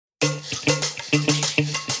Hello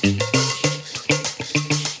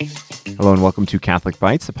and welcome to Catholic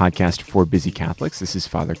Bites, a podcast for busy Catholics. This is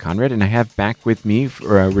Father Conrad, and I have back with me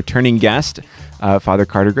for a returning guest, Father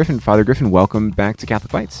Carter Griffin. Father Griffin, welcome back to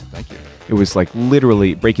Catholic Bites. Thank you. It was like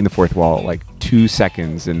literally breaking the fourth wall, like 2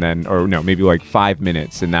 seconds, and then, or no, maybe like 5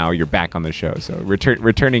 minutes, and now you're back on the show. So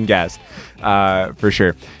returning guest, for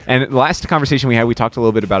sure. And the last conversation we had, we talked a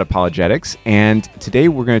little bit about apologetics, and today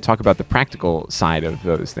we're going to talk about the practical side of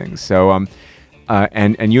those things. So,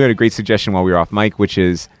 and you had a great suggestion while we were off mic, which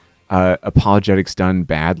is apologetics done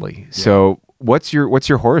badly. Yeah. So what's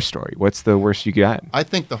your horror story? What's the worst you got? I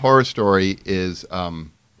think the horror story is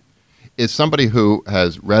somebody who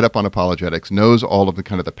has read up on apologetics, knows all of the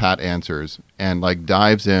kind of the pat answers, and like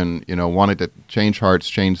dives in, wanting to change hearts,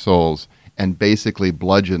 change souls, and basically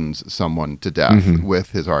bludgeons someone to death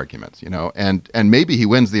with his arguments, and maybe he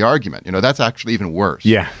wins the argument. That's actually even worse.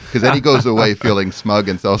 Yeah. Because then he goes away feeling smug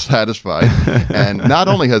and self-satisfied, and not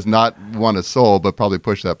only has not won a soul, but probably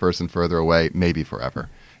pushed that person further away, maybe forever.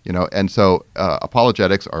 And so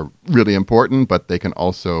apologetics are really important, but they can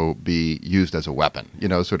also be used as a weapon.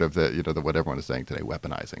 Sort of the what everyone is saying today,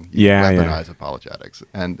 weaponizing. Weaponize apologetics,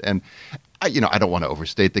 and I don't want to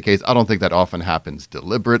overstate the case. I don't think that often happens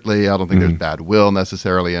deliberately. I don't think there's bad will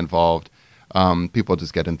necessarily involved. People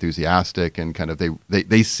just get enthusiastic and kind of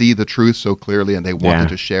they see the truth so clearly and they want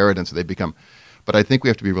to share it, and so they become. But I think we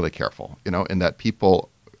have to be really careful, in that people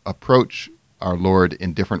approach our Lord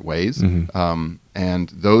in different ways, and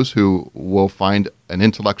those who will find an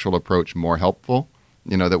intellectual approach more helpful,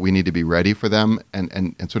 that we need to be ready for them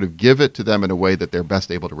and sort of give it to them in a way that they're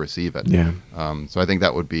best able to receive it. Yeah. So I think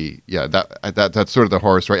that would be that's sort of the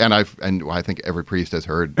horror story, and I think every priest has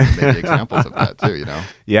heard maybe examples of that too.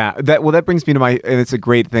 Yeah. That brings me to and it's a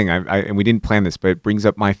great thing. And we didn't plan this, but it brings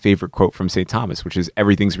up my favorite quote from St. Thomas, which is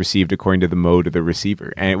everything's received according to the mode of the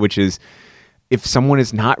receiver, and which is, if someone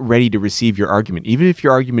is not ready to receive your argument, even if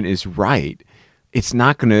your argument is right, it's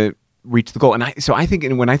not going to reach the goal. And I think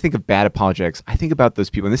when I think of bad apologetics, I think about those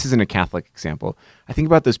people, and this isn't a Catholic example, I think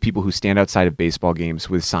about those people who stand outside of baseball games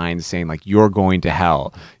with signs saying like, "You're going to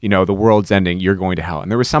hell, the world's ending, you're going to hell." And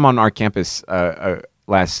there was some on our campus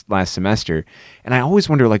last semester, and I always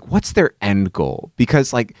wonder, like, what's their end goal?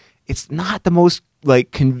 Because like, it's not the most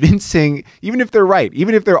like convincing, even if they're right,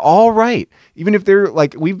 even if they're all right, even if they're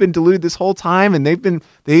like, we've been deluded this whole time and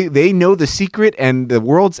they know the secret and the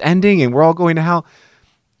world's ending and we're all going to hell.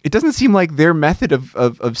 It doesn't seem like their method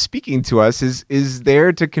of speaking to us is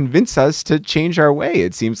there to convince us to change our way.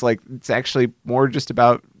 It seems like it's actually more just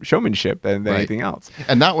about showmanship than anything else.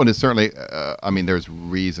 And that one is certainly, there's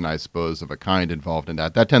reason, I suppose, of a kind involved in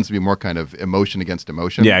that. That tends to be more kind of emotion against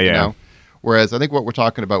emotion. Yeah. Whereas I think what we're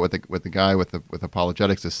talking about with the guy with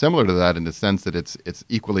apologetics is similar to that in the sense that it's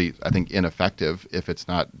equally, I think, ineffective if it's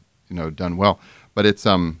not done well. But it's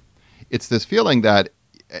this feeling that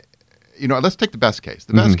let's take the best case.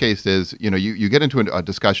 The best case is you get into a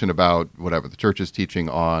discussion about whatever the church is teaching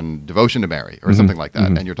on devotion to Mary or something like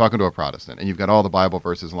that, and you're talking to a Protestant, and you've got all the Bible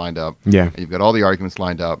verses lined up, and you've got all the arguments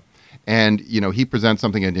lined up. And, he presents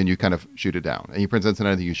something and you kind of shoot it down. And he presents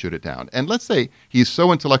another thing, you shoot it down. And let's say he's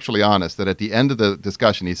so intellectually honest that at the end of the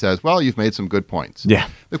discussion, he says, well, you've made some good points. Yeah.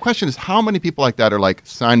 The question is, how many people like that are like,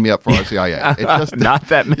 sign me up for RCIA? It's just not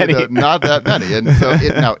that many. Not that many. And so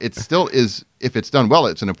it still is, if it's done well,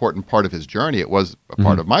 it's an important part of his journey. It was a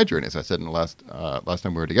part of my journey, as I said in the last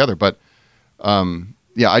time we were together. But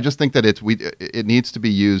I just think that it needs to be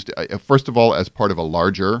used, first of all, as part of a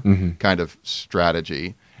larger kind of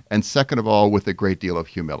strategy. And second of all, with a great deal of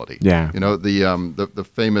humility. Yeah. The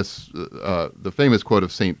famous quote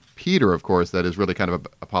of St. Peter, of course, that is really kind of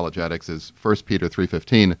apologetics is 1 Peter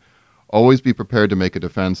 3:15. Always be prepared to make a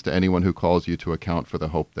defense to anyone who calls you to account for the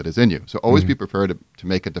hope that is in you. So always be prepared to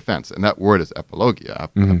make a defense. And that word is apologia,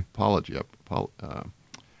 apology.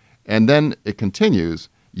 And then it continues,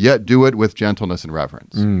 yet do it with gentleness and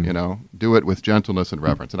reverence. Do it with gentleness and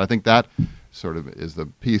reverence. And I think that sort of is the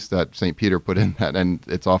piece that St. Peter put in that, and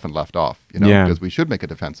it's often left off, because we should make a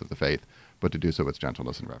defense of the faith, but to do so with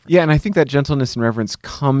gentleness and reverence. Yeah, and I think that gentleness and reverence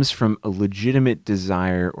comes from a legitimate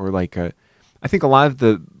desire, or I think a lot of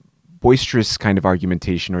the boisterous kind of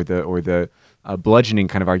argumentation or the bludgeoning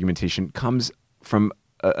kind of argumentation comes from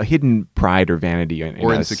a hidden pride or vanity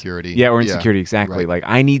or insecurity. Yeah, or insecurity, exactly. Right. Like,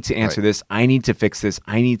 I need to answer this, I need to fix this,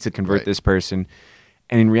 I need to convert this person.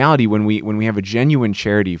 And in reality, when we have a genuine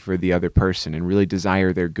charity for the other person and really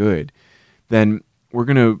desire their good, then we're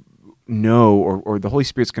going to know, or the Holy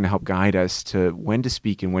Spirit's going to help guide us to when to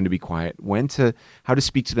speak and when to be quiet, how to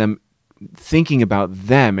speak to them, thinking about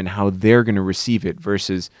them and how they're going to receive it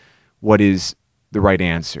versus what is the right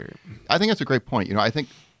answer. I think that's a great point. I think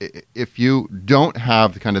if you don't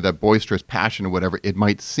have kind of that boisterous passion or whatever, it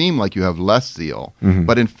might seem like you have less zeal.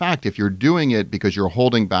 But in fact, if you're doing it because you're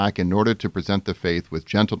holding back in order to present the faith with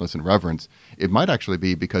gentleness and reverence, it might actually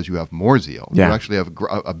be because you have more zeal. Yeah. You actually have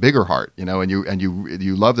a bigger heart, and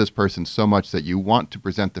you love this person so much that you want to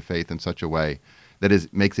present the faith in such a way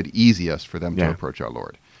that makes it easiest for them to approach our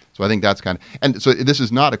Lord. So I think that's and so this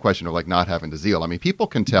is not a question of like not having the zeal. I mean, people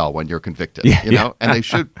can tell when you're convicted, and they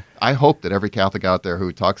should. I hope that every Catholic out there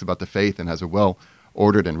who talks about the faith and has a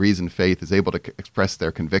well-ordered and reasoned faith is able to express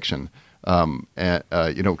their conviction,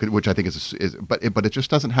 which I think but it just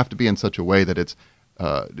doesn't have to be in such a way that it's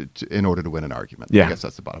in order to win an argument. Yeah. I guess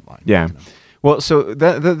that's the bottom line. Yeah. Well, so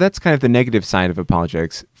that's kind of the negative side of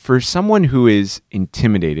apologetics. For someone who is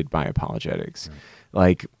intimidated by apologetics,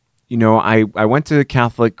 like, I went to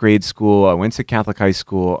Catholic grade school, I went to Catholic high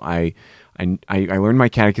school, I learned my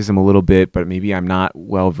catechism a little bit, but maybe I'm not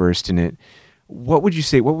well versed in it. What would you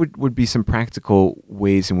say, what would be some practical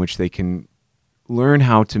ways in which they can learn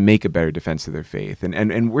how to make a better defense of their faith?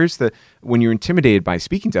 And where's when you're intimidated by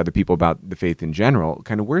speaking to other people about the faith in general,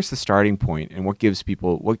 kind of where's the starting point, and what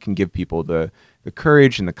can give people the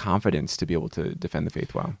courage and the confidence to be able to defend the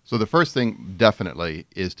faith well? So the first thing definitely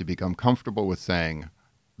is to become comfortable with saying,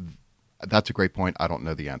 that's a great point. I don't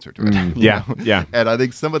know the answer to it. Yeah. And I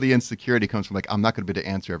think some of the insecurity comes from like, I'm not going to be able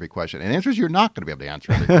to answer every question. And the answer is you're not going to be able to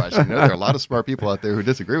answer every question. There are a lot of smart people out there who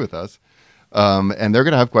disagree with us. And they're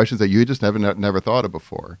going to have questions that you just never thought of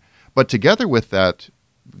before. But together with that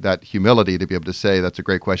humility to be able to say, that's a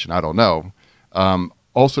great question, I don't know.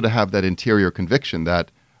 Also to have that interior conviction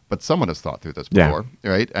but someone has thought through this before,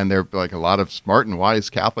 right? And there are like a lot of smart and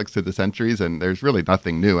wise Catholics through the centuries, and there's really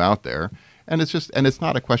nothing new out there. And it's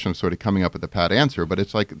not a question of sort of coming up with a pat answer, but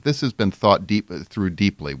it's like this has been thought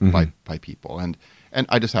deeply by people. And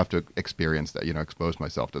I just have to experience that, expose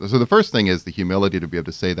myself to this. So the first thing is the humility to be able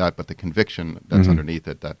to say that, but the conviction that's underneath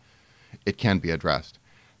it, that it can be addressed.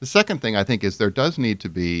 The second thing I think is there does need to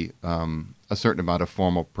be a certain amount of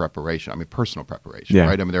formal preparation. I mean, personal preparation,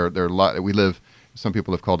 right? I mean, there are a lot. Some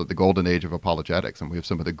people have called it the golden age of apologetics, and we have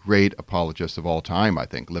some of the great apologists of all time, I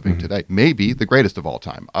think, living today. Maybe the greatest of all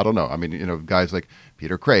time. I don't know. I mean, guys like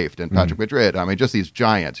Peter Kraft and Patrick Madrid. I mean, just these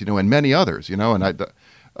giants, and many others, and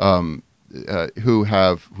who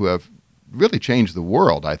have really changed the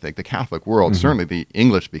world. I think the Catholic world, certainly the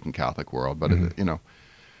English-speaking Catholic world, but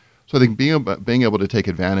So I think being able to take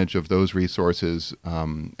advantage of those resources,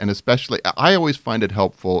 and especially, I always find it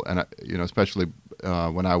helpful, and especially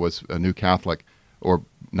when I was a new Catholic, or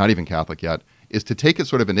not even Catholic yet, is to take it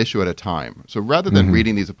sort of an issue at a time. So rather than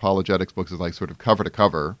reading these apologetics books as like sort of cover to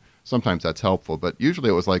cover, sometimes that's helpful, but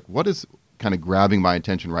usually it was like, what is kind of grabbing my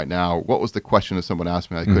attention right now? What was the question that someone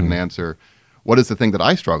asked me I couldn't answer? What is the thing that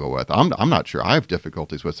I struggle with? I'm not sure. I have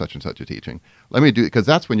difficulties with such and such a teaching. Let me do, because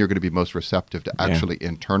that's when you're going to be most receptive to actually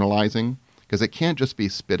internalizing, because it can't just be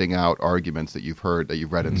spitting out arguments that you've heard, that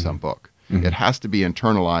you've read in some book. It has to be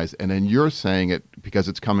internalized, and then you're saying it because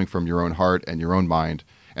it's coming from your own heart and your own mind,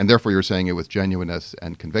 and therefore you're saying it with genuineness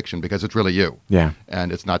and conviction because it's really you. Yeah.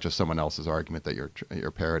 And it's not just someone else's argument that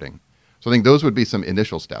you're parroting. So I think those would be some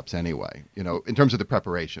initial steps anyway, in terms of the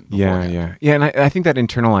preparation. Yeah. And I think that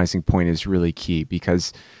internalizing point is really key,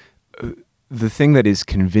 because the thing that is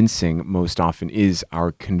convincing most often is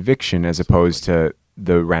our conviction as opposed to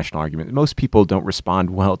the rational argument. Most people don't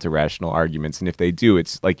respond well to rational arguments, and if they do,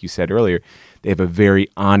 it's like you said earlier, they have a very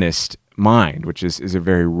honest mind, which is a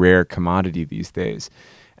very rare commodity these days.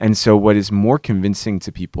 And so what is more convincing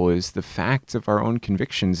to people is the fact of our own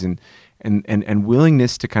convictions and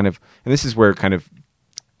willingness to kind of, and this is where kind of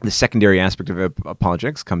the secondary aspect of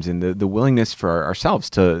apologetics comes in, the willingness for ourselves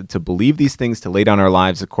to believe these things, to lay down our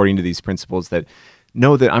lives according to these principles, that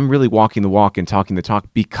know that I'm really walking the walk and talking the talk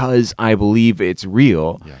because I believe it's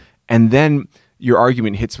real. Yeah. And then your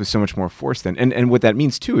argument hits with so much more force then. And what that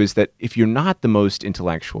means too is that if you're not the most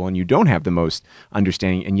intellectual and you don't have the most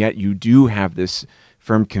understanding, and yet you do have this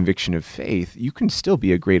firm conviction of faith, you can still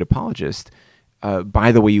be a great apologist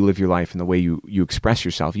by the way you live your life and the way you express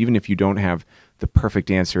yourself, even if you don't have the perfect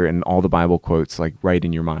answer and all the Bible quotes like right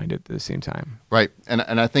in your mind at the same time. Right. And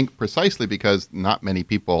I think precisely because not many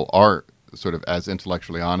people are sort of as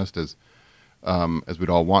intellectually honest as we'd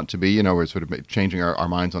all want to be, we're sort of changing our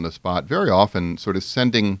minds on the spot. Very often sort of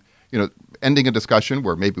ending a discussion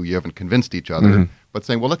where maybe we haven't convinced each other, but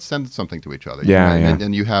saying, well, let's send something to each other.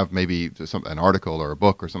 And you have maybe an article or a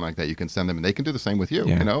book or something like that you can send them, and they can do the same with you,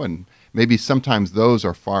 and maybe sometimes those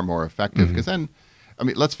are far more effective, because then I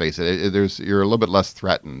mean, let's face it, you're a little bit less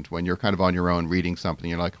threatened when you're kind of on your own reading something.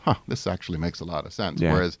 You're like, this actually makes a lot of sense.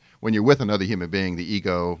 Yeah. Whereas when you're with another human being, the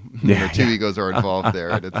ego, two egos are involved there,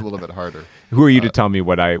 and it's a little bit harder. Who are you to tell me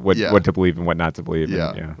what to believe and what not to believe?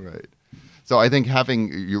 Yeah, right. So I think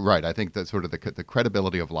you're right. I think that sort of the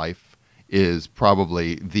credibility of life is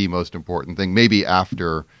probably the most important thing. Maybe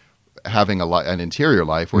after having an interior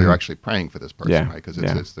life where you're actually praying for this person, right? Because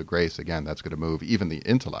it's the grace, again, that's going to move even the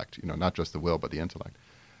intellect, not just the will, but the intellect.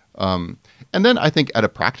 And then I think at a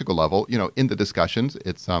practical level, in the discussions,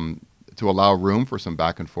 it's to allow room for some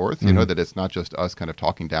back and forth, that it's not just us kind of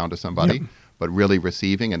talking down to somebody, but really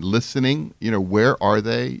receiving and listening, where are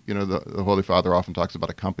they? The Holy Father often talks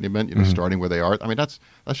about accompaniment, starting where they are. I mean, that's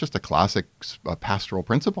just a classic pastoral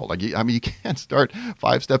principle. Like, you can't start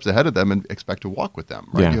 5 steps ahead of them and expect to walk with them,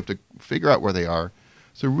 right? You have to figure out where they are.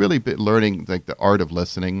 So really learning like the art of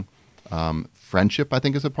listening. Friendship, I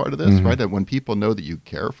think, is a part of this, right? That when people know that you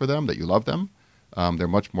care for them, that you love them, they're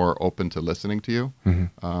much more open to listening to you.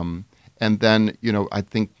 And then, I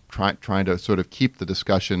think trying to sort of keep the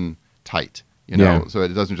discussion tight. So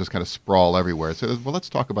it doesn't just kind of sprawl everywhere. So, well, let's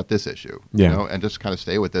talk about this issue, and just kind of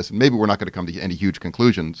stay with this. And maybe we're not going to come to any huge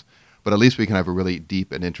conclusions, but at least we can have a really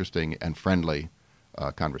deep and interesting and friendly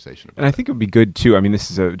conversation about And I think it would be good, too. I mean,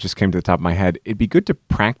 this just came to the top of my head. It'd be good to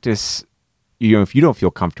practice, if you don't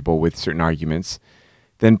feel comfortable with certain arguments,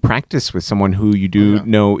 then practice with someone who you do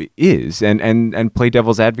know is, and play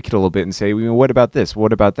devil's advocate a little bit and say, what about this?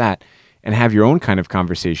 What about that? And have your own kind of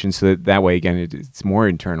conversation so that way, again, it's more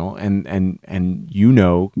internal and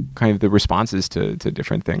kind of the responses to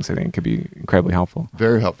different things. I think could be incredibly helpful.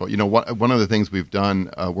 Very helpful. One of the things we've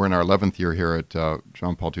done, we're in our 11th year here at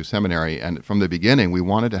John Paul II Seminary, and from the beginning, we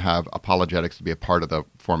wanted to have apologetics to be a part of the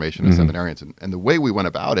formation of seminarians. And the way we went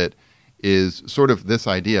about it is sort of this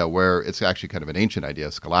idea where it's actually kind of an ancient idea,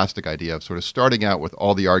 a scholastic idea of sort of starting out with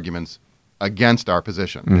all the arguments against our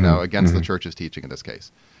position, against the church's teaching in this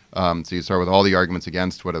case. So you start with all the arguments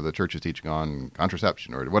against whatever the church is teaching on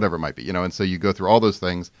contraception or whatever it might be, and so you go through all those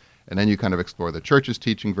things, and then you kind of explore the church's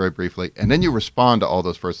teaching very briefly, and then you respond to all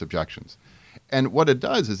those first objections. And what it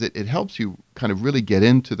does is it helps you kind of really get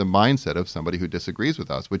into the mindset of somebody who disagrees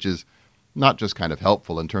with us, which is not just kind of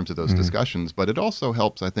helpful in terms of those discussions, but it also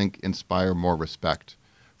helps, I think, inspire more respect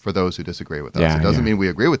for those who disagree with us. It doesn't mean we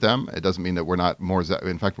agree with them. It doesn't mean that we're not more,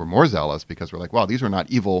 in fact, we're more zealous because we're like, wow, these are not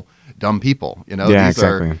evil, dumb people. These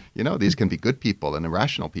exactly. are, these can be good people and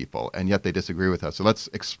irrational people, and yet they disagree with us. So let's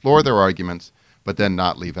explore their arguments, but then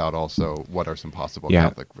not leave out also what are some possible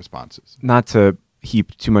Catholic responses. Not to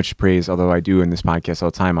heap too much praise, although I do in this podcast all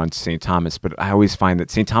the time on St. Thomas, but I always find that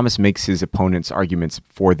St. Thomas makes his opponents' arguments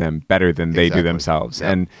for them better than they do themselves.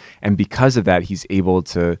 Yep. And because of that, he's able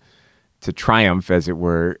to triumph, as it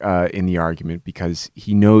were, in the argument, because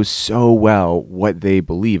he knows so well what they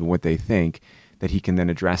believe and what they think that he can then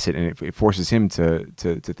address it, and it forces him to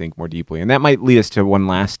think more deeply. And that might lead us to one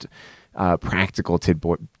last practical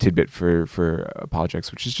tidbit for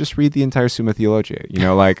apologetics, which is just read the entire Summa Theologiae.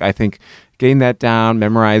 I think getting that down,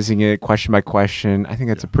 memorizing it, question by question, I think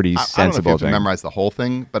that's a pretty sensible I don't know if you have thing. to memorize the whole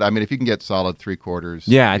thing, but I mean, if you can get solid 3/4.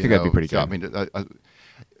 Yeah, I think that'd be pretty good. I mean,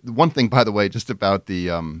 one thing, by the way, just about the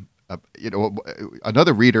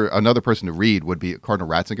another person to read would be Cardinal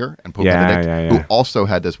Ratzinger and Pope Benedict, who also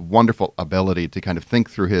had this wonderful ability to kind of think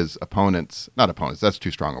through his not opponents, that's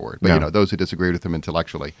too strong a word, but those who disagreed with him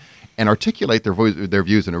intellectually, and articulate their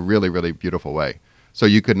views in a really, really beautiful way. So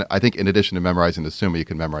you can, I think, in addition to memorizing the Summa, you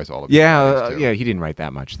can memorize all of it. He didn't write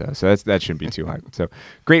that much, though, so that shouldn't be too hard. So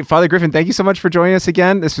great. Father Griffin, thank you so much for joining us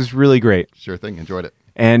again. This was really great. Sure thing. Enjoyed it.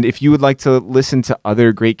 And if you would like to listen to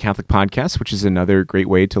other great Catholic podcasts, which is another great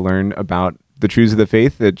way to learn about the truths of the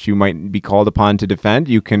faith that you might be called upon to defend,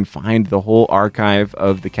 you can find the whole archive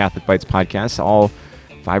of the Catholic Bites podcast, all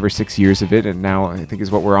 5 or 6 years of it, and now I think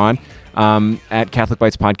is what we're on, at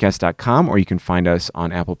CatholicBitesPodcast.com, or you can find us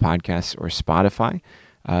on Apple Podcasts or Spotify.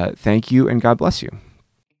 Thank you, and God bless you.